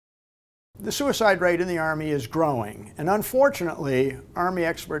The suicide rate in the Army is growing, and unfortunately, Army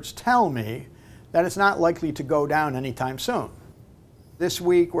experts tell me that it's not likely to go down anytime soon. This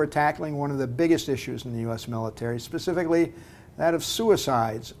week, we're tackling one of the biggest issues in the U.S. military, specifically that of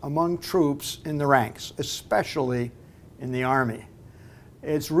suicides among troops in the ranks, especially in the Army.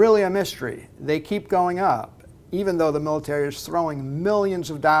 It's really a mystery. They keep going up, even though the military is throwing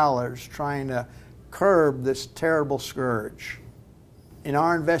millions of dollars trying to curb this terrible scourge. In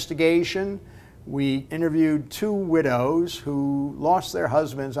our investigation, we interviewed two widows who lost their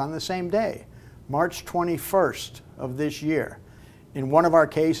husbands on the same day, March 21st of this year. In one of our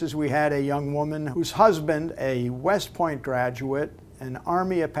cases, we had a young woman whose husband, a West Point graduate, an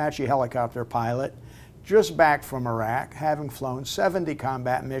Army Apache helicopter pilot, just back from Iraq, having flown 70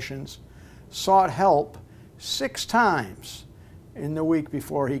 combat missions, sought help 6 times in the week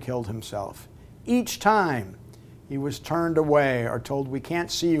before he killed himself. Each time, he was turned away or told, "We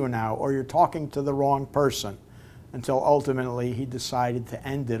can't see you now," or "You're talking to the wrong person," until ultimately he decided to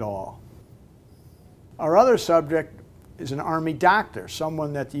end it all. Our other subject is an Army doctor,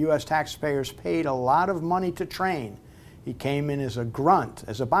 someone that the U.S. taxpayers paid a lot of money to train. He came in as a grunt,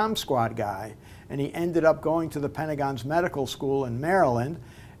 as a bomb squad guy, and he ended up going to the Pentagon's medical school in Maryland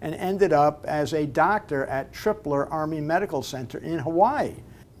and ended up as a doctor at Tripler Army Medical Center in Hawaii.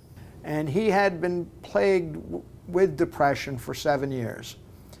 And he had been plagued with depression for 7 years.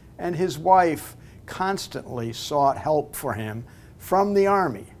 And his wife constantly sought help for him from the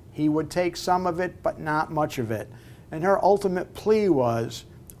Army. He would take some of it, but not much of it. And her ultimate plea was,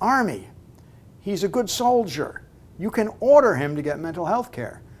 "Army, he's a good soldier. You can order him to get mental health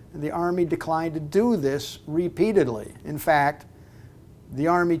care." And the Army declined to do this repeatedly. In fact, the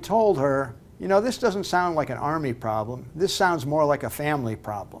Army told her, "You know, this doesn't sound like an Army problem. This sounds more like a family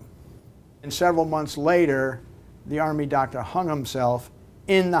problem." And several months later, the Army doctor hung himself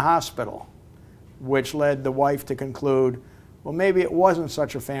in the hospital, which led the wife to conclude, well, maybe it wasn't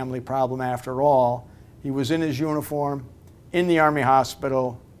such a family problem after all. He was in his uniform, in the Army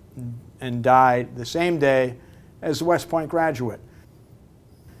hospital, and died the same day as the West Point graduate.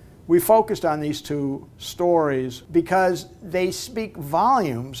 We focused on these two stories because they speak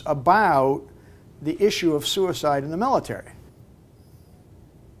volumes about the issue of suicide in the military.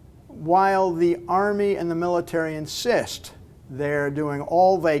 While the Army and the military insist they're doing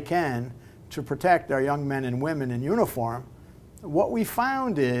all they can to protect our young men and women in uniform, what we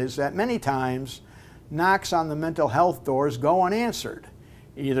found is that many times knocks on the mental health doors go unanswered,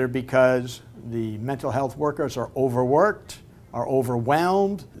 either because the mental health workers are overworked, are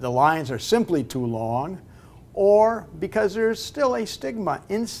overwhelmed, the lines are simply too long, or because there's still a stigma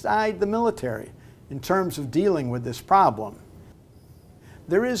inside the military in terms of dealing with this problem.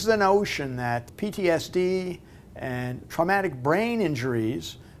 There is the notion that PTSD and traumatic brain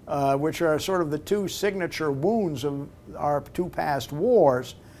injuries, which are sort of the two signature wounds of our two past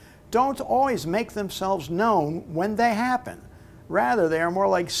wars, don't always make themselves known when they happen. Rather, they are more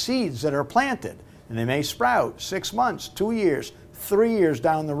like seeds that are planted, and they may sprout 6 months, 2 years, 3 years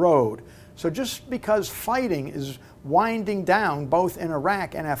down the road. So just because fighting is winding down both in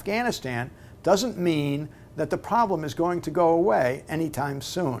Iraq and Afghanistan doesn't mean that the problem is going to go away anytime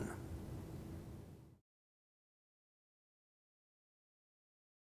soon.